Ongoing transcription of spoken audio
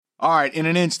All right, in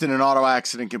an instant, an auto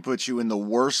accident can put you in the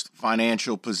worst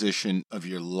financial position of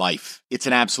your life. It's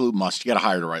an absolute must. You got to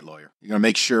hire the right lawyer. You're going to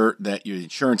make sure that your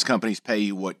insurance companies pay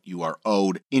you what you are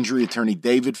owed. Injury attorney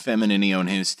David Feminini and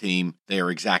his team, they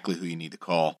are exactly who you need to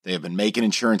call. They have been making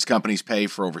insurance companies pay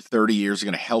for over 30 years.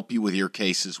 They're going to help you with your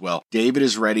case as well. David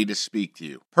is ready to speak to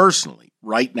you personally.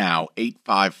 Right now,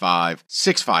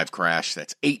 855-65-CRASH.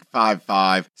 That's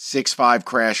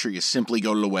 855-65-CRASH, or you simply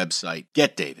go to the website,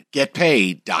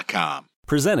 getdavidgetpaid.com.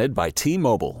 Presented by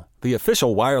T-Mobile, the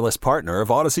official wireless partner of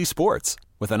Odyssey Sports.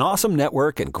 With an awesome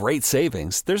network and great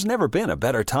savings, there's never been a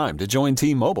better time to join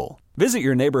T-Mobile. Visit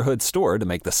your neighborhood store to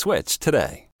make the switch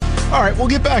today. All right, we'll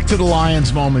get back to the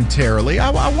Lions momentarily.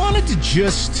 I wanted to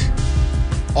just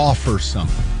offer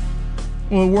something.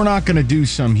 Well, we're not going to do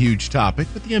some huge topic,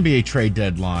 but the NBA trade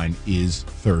deadline is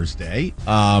Thursday.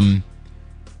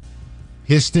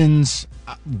 Pistons,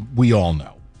 we all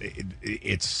know.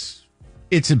 It's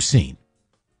obscene.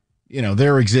 You know,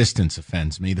 their existence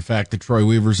offends me. The fact that Troy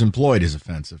Weaver's employed is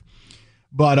offensive.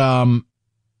 But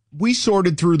we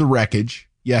sorted through the wreckage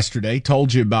yesterday,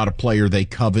 told you about a player they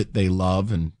covet, they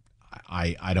love, and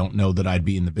I don't know that I'd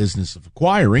be in the business of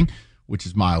acquiring, which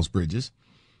is Miles Bridges.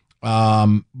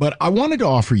 But I wanted to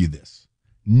offer you this.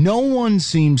 No one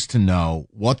seems to know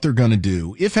what they're going to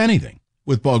do, if anything,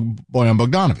 with Bojan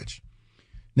Bogdanovic.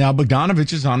 Now,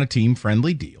 Bogdanovic is on a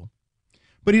team-friendly deal,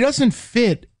 but he doesn't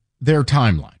fit their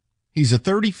timeline. He's a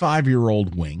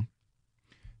 35-year-old wing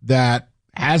that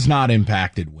has not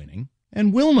impacted winning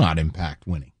and will not impact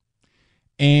winning.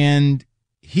 And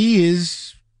he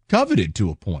is coveted to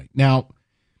a point. Now,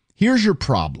 here's your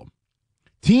problem.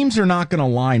 Teams are not going to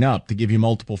line up to give you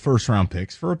multiple first-round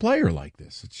picks for a player like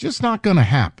this. It's just not going to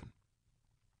happen.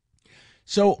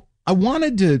 So I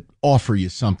wanted to offer you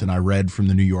something I read from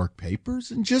the New York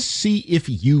papers and just see if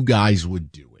you guys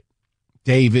would do it.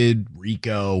 David,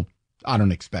 Rico, I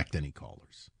don't expect any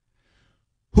callers.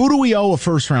 Who do we owe a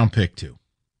first-round pick to?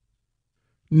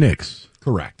 Knicks.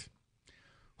 Correct.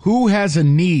 Who has a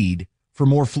need for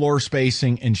more floor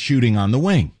spacing and shooting on the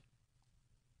wing?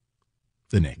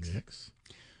 The Knicks.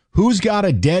 Who's got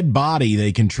a dead body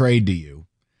they can trade to you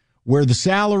where the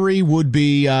salary would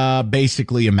be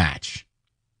basically a match?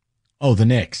 Oh, the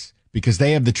Knicks, because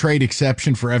they have the trade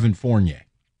exception for Evan Fournier.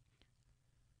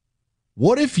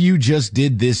 What if you just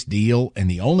did this deal and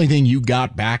the only thing you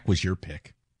got back was your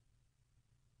pick?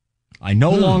 I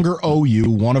no longer owe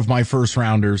you one of my first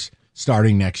rounders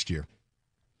starting next year.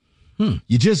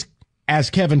 You just, as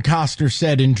Kevin Costner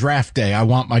said in Draft Day, I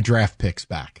want my draft picks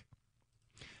back.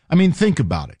 I mean, think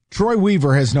about it. Troy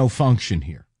Weaver has no function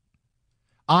here.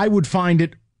 I would find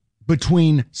it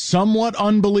between somewhat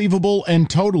unbelievable and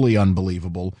totally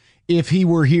unbelievable if he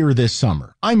were here this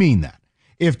summer. I mean that.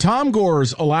 If Tom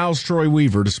Gores allows Troy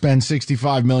Weaver to spend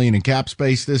 $65 million in cap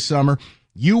space this summer,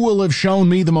 you will have shown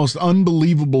me the most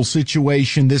unbelievable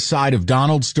situation this side of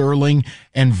Donald Sterling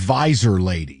and Visor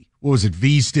Lady. What was it?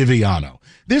 V. Stiviano.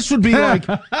 This would be like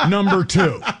number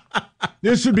 2.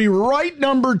 This would be right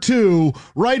number 2,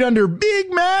 right under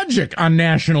Big Magic on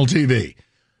national TV.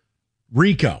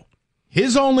 Rico,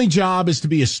 his only job is to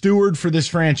be a steward for this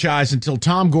franchise until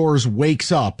Tom Gores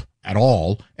wakes up at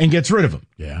all and gets rid of him.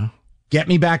 Yeah. Get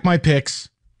me back my picks.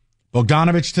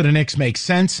 Bogdanovic to the Knicks makes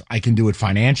sense. I can do it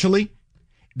financially.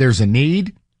 There's a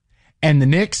need. And the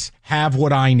Knicks have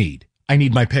what I need. I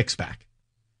need my picks back.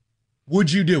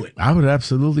 Would you do it? I would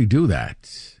absolutely do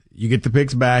that. You get the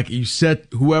picks back. You set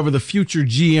whoever the future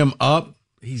GM up.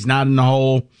 He's not in the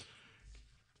hole.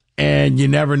 And you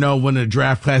never know when the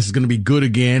draft class is going to be good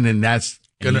again. And that's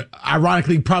going to,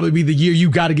 ironically, probably be the year you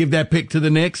got to give that pick to the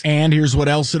Knicks. And here's what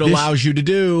else it allows you to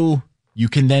do. You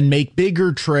can then make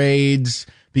bigger trades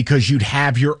because you'd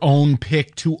have your own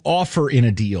pick to offer in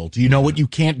a deal. Do you know what you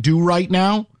can't do right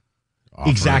now?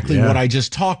 Exactly what I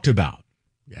just talked about.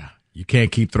 Yeah. You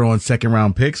can't keep throwing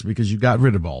second-round picks because you got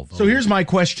rid of all of them. So here's my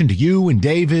question to you and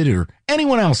David or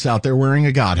anyone else out there wearing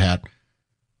a God hat.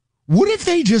 What if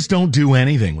they just don't do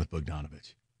anything with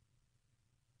Bogdanovic?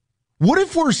 What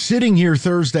if we're sitting here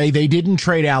Thursday, they didn't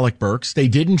trade Alec Burks, they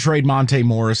didn't trade Monte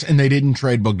Morris, and they didn't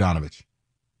trade Bogdanovic?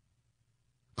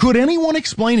 Could anyone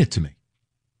explain it to me?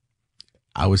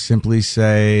 I would simply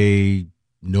say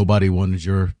nobody wanted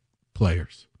your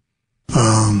players.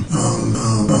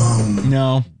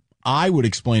 No, I would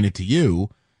explain it to you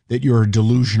that you're a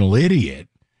delusional idiot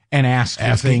and ask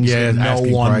for things that no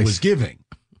one was giving.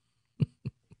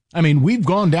 I mean, we've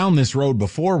gone down this road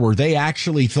before where they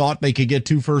actually thought they could get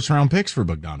 2 first-round picks for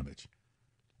Bogdanovic.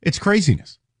 It's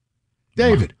craziness.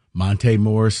 David. Monte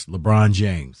Morris, LeBron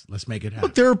James. Let's make it happen.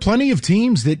 But there are plenty of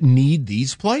teams that need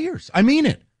these players. I mean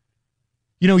it.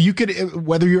 You know, you could,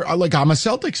 whether you're like, I'm a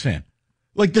Celtics fan,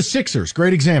 like the Sixers,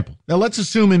 great example. Now let's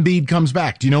assume Embiid comes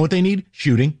back. Do you know what they need?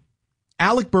 Shooting.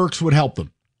 Alec Burks would help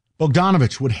them.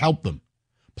 Bogdanovich would help them.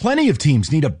 Plenty of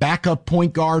teams need a backup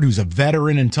point guard who's a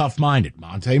veteran and tough-minded.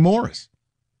 Monte Morris.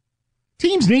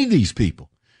 Teams need these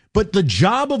people. But the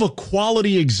job of a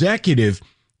quality executive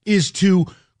is to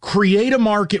create a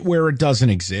market where it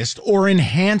doesn't exist or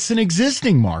enhance an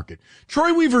existing market.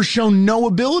 Troy Weaver's shown no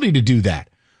ability to do that.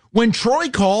 When Troy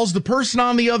calls, the person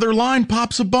on the other line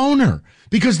pops a boner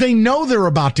because they know they're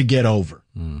about to get over.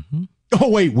 Mm-hmm. Oh,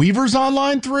 wait, Weaver's on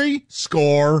line 3?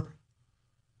 Score.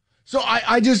 So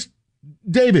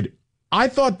David, I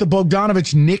thought the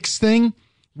Bogdanovich Knicks thing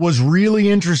was really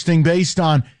interesting based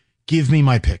on give me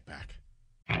my pick back.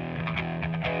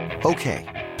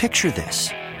 Okay, picture this.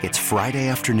 It's Friday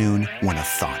afternoon when a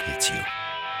thought hits you.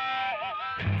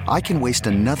 I can waste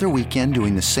another weekend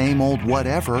doing the same old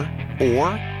whatever, or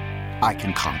I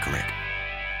can conquer it.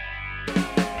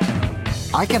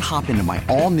 I can hop into my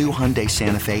all-new Hyundai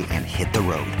Santa Fe and hit the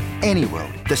road. Any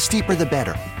road. The steeper, the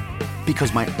better.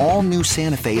 Because my all-new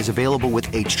Santa Fe is available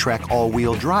with H-Track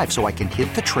all-wheel drive, so I can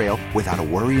hit the trail without a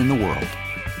worry in the world.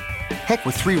 Heck,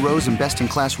 with 3 rows and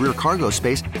best-in-class rear cargo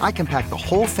space, I can pack the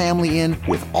whole family in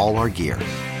with all our gear.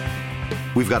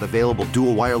 We've got available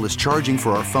dual wireless charging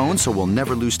for our phones, so we'll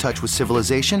never lose touch with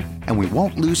civilization, and we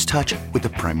won't lose touch with the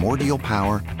primordial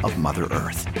power of Mother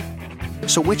Earth.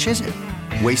 So which is it?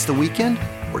 Waste the weekend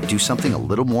or do something a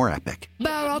little more epic?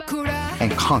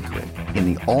 And conquer it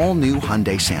in the all-new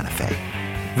Hyundai Santa Fe.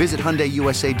 Visit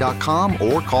HyundaiUSA.com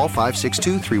or call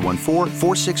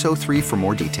 562-314-4603 for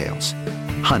more details.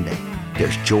 Hyundai,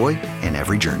 there's joy in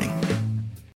every journey.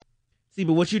 See,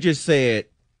 but what you just said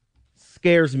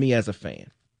scares me as a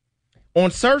fan. On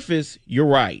surface, you're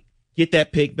right. Get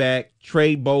that pick back,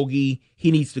 trade Bogey, he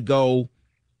needs to go.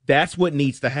 That's what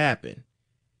needs to happen.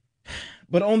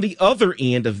 But on the other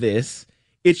end of this,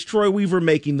 it's Troy Weaver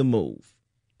making the move.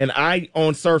 And I,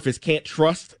 on surface, can't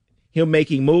trust him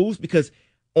making moves because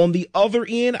on the other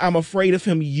end, I'm afraid of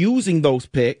him using those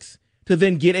picks to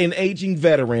then get an aging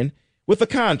veteran with a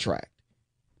contract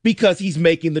because he's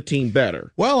making the team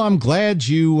better. Well, I'm glad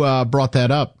you brought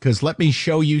that up because let me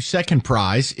show you second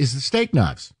prize is the steak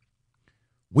knives.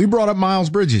 We brought up Miles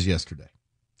Bridges yesterday.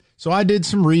 So I did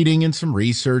some reading and some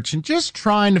research and just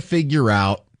trying to figure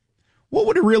out what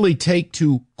would it really take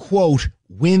to, quote,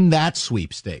 win that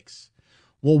sweepstakes?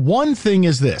 Well, one thing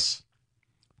is this.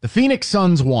 The Phoenix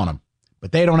Suns want him,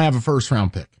 but they don't have a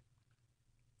first-round pick.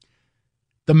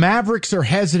 The Mavericks are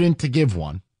hesitant to give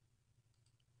one.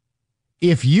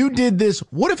 If you did this,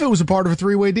 what if it was a part of a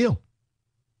 3-way deal?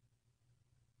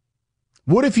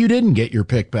 What if you didn't get your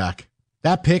pick back?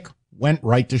 That pick went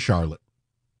right to Charlotte.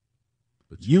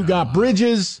 But you got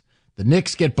Bridges. The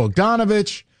Knicks get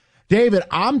Bogdanovich. David,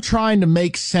 I'm trying to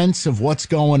make sense of what's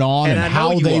going on and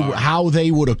how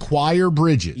they would acquire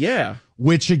Bridges. Yeah.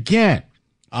 Which again,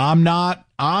 I'm not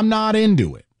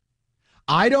into it.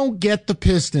 I don't get the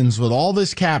Pistons with all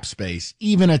this cap space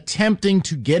even attempting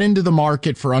to get into the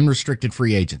market for unrestricted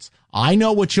free agents. I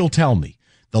know what you'll tell me.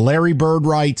 The Larry Bird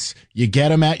rights, you get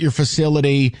them at your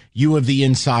facility, you have the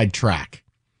inside track.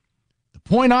 The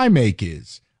point I make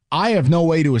is I have no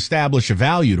way to establish a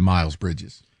value to Miles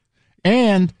Bridges.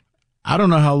 And I don't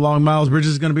know how long Miles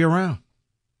Bridges is going to be around.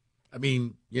 I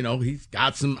mean, you know, he's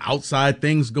got some outside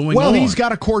things going on. Well, he's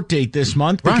got a court date this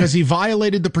month because he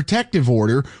violated the protective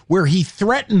order where he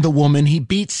threatened the woman he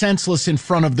beat senseless in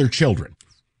front of their children.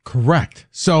 Correct.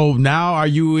 So now are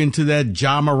you into that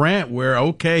Ja Morant where,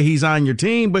 okay, he's on your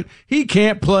team, but he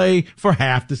can't play for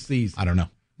half the season? I don't know.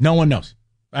 No one knows.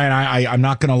 And I'm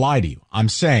not going to lie to you. I'm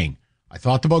saying I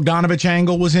thought the Bogdanovich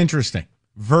angle was interesting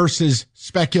versus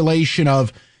speculation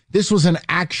of this was an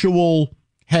actual,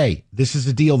 hey, this is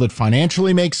a deal that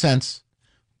financially makes sense.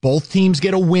 Both teams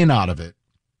get a win out of it.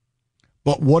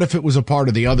 But what if it was a part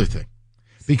of the other thing?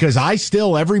 Because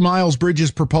every Miles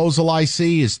Bridges proposal I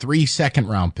see is 3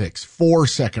 second-round picks, 4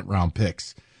 second-round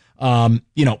picks,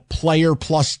 player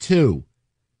plus 2.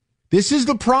 This is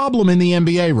the problem in the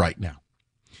NBA right now.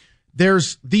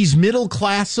 There's these middle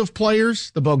class of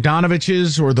players, the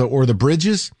Bogdanoviches or the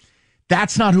Bridges.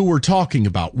 That's not who we're talking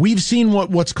about. We've seen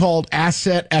what's called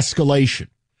asset escalation.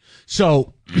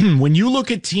 So when you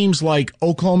look at teams like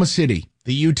Oklahoma City,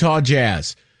 the Utah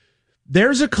Jazz,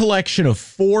 there's a collection of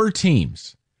 4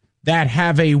 teams that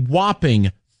have a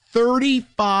whopping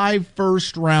 35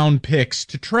 first-round picks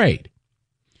to trade.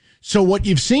 So what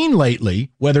you've seen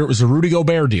lately, whether it was a Rudy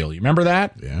Gobert deal, you remember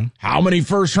that? Yeah. How many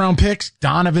first-round picks?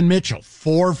 Donovan Mitchell,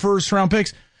 4 first-round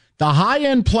picks. The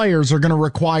high-end players are going to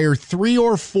require 3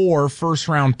 or 4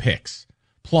 first-round picks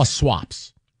plus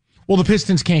swaps. Well, the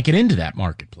Pistons can't get into that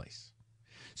marketplace.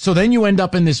 So then you end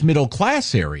up in this middle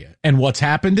class area. And what's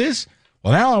happened is,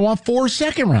 well, now I want 4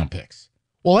 second-round picks.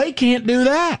 Well, they can't do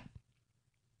that.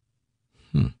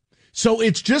 So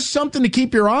it's just something to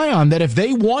keep your eye on, that if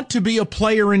they want to be a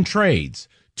player in trades,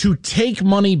 to take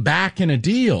money back in a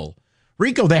deal,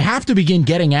 Rico, they have to begin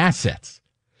getting assets.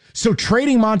 So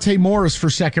trading Monte Morris for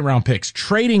second-round picks,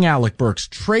 trading Alec Burks,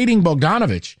 trading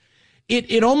Bogdanovich,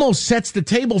 it almost sets the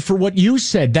table for what you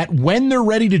said, that when they're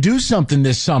ready to do something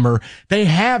this summer, they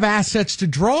have assets to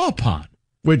draw upon.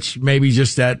 Which maybe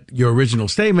just that your original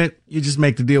statement, you just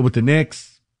make the deal with the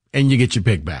Knicks and you get your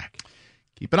pick back.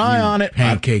 Keep an eye on it.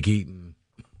 Pancake eating.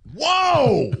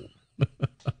 Whoa!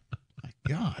 My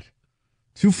God.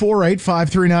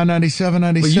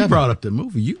 248-539-9797. Well, you brought up the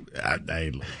movie.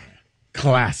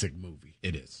 Classic movie.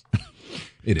 It is.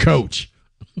 It is. Coach.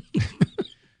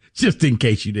 Just in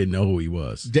case you didn't know who he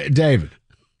was. David,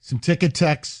 some ticket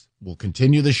texts. We'll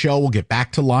continue the show. We'll get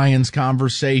back to Lions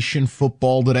conversation,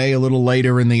 football today a little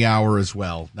later in the hour as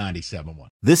well. 97.1.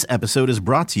 This episode is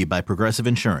brought to you by Progressive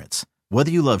Insurance.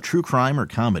 Whether you love true crime or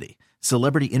comedy,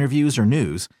 celebrity interviews or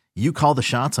news, you call the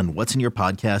shots on what's in your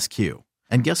podcast queue.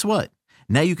 And guess what?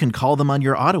 Now you can call them on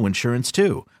your auto insurance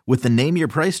too with the Name Your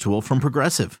Price tool from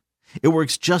Progressive. It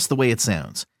works just the way it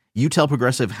sounds. You tell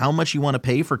Progressive how much you want to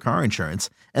pay for car insurance,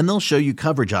 and they'll show you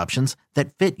coverage options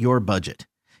that fit your budget.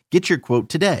 Get your quote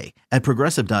today at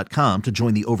Progressive.com to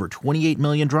join the over 28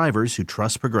 million drivers who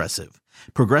trust Progressive.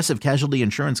 Progressive Casualty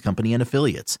Insurance Company and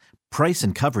Affiliates. Price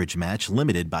and coverage match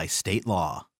limited by state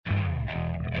law.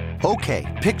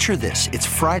 Okay, picture this. It's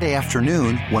Friday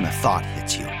afternoon when a thought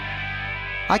hits you.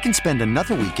 I can spend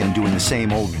another weekend doing the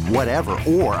same old whatever,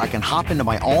 or I can hop into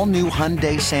my all-new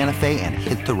Hyundai Santa Fe and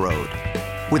hit the road.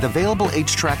 With available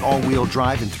H-Track all-wheel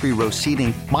drive and 3-row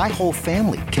seating, my whole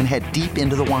family can head deep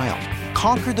into the wild.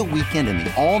 Conquer the weekend in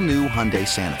the all-new Hyundai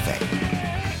Santa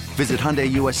Fe. Visit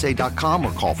HyundaiUSA.com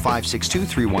or call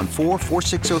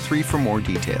 562-314-4603 for more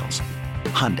details.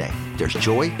 Hyundai, there's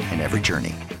joy in every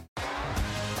journey.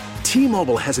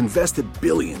 T-Mobile has invested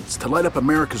billions to light up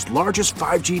America's largest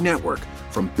 5G network,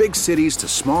 from big cities to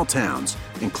small towns,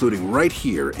 including right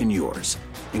here in yours.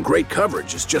 And great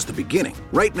coverage is just the beginning.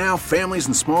 Right now, families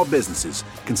and small businesses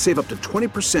can save up to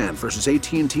 20% versus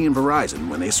AT&T and Verizon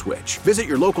when they switch. Visit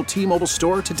your local T-Mobile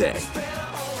store today.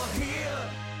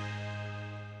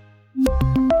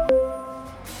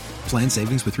 Plan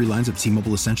savings with 3 lines of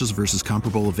T-Mobile Essentials versus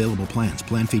comparable available plans.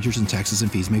 Plan features and taxes and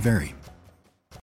fees may vary.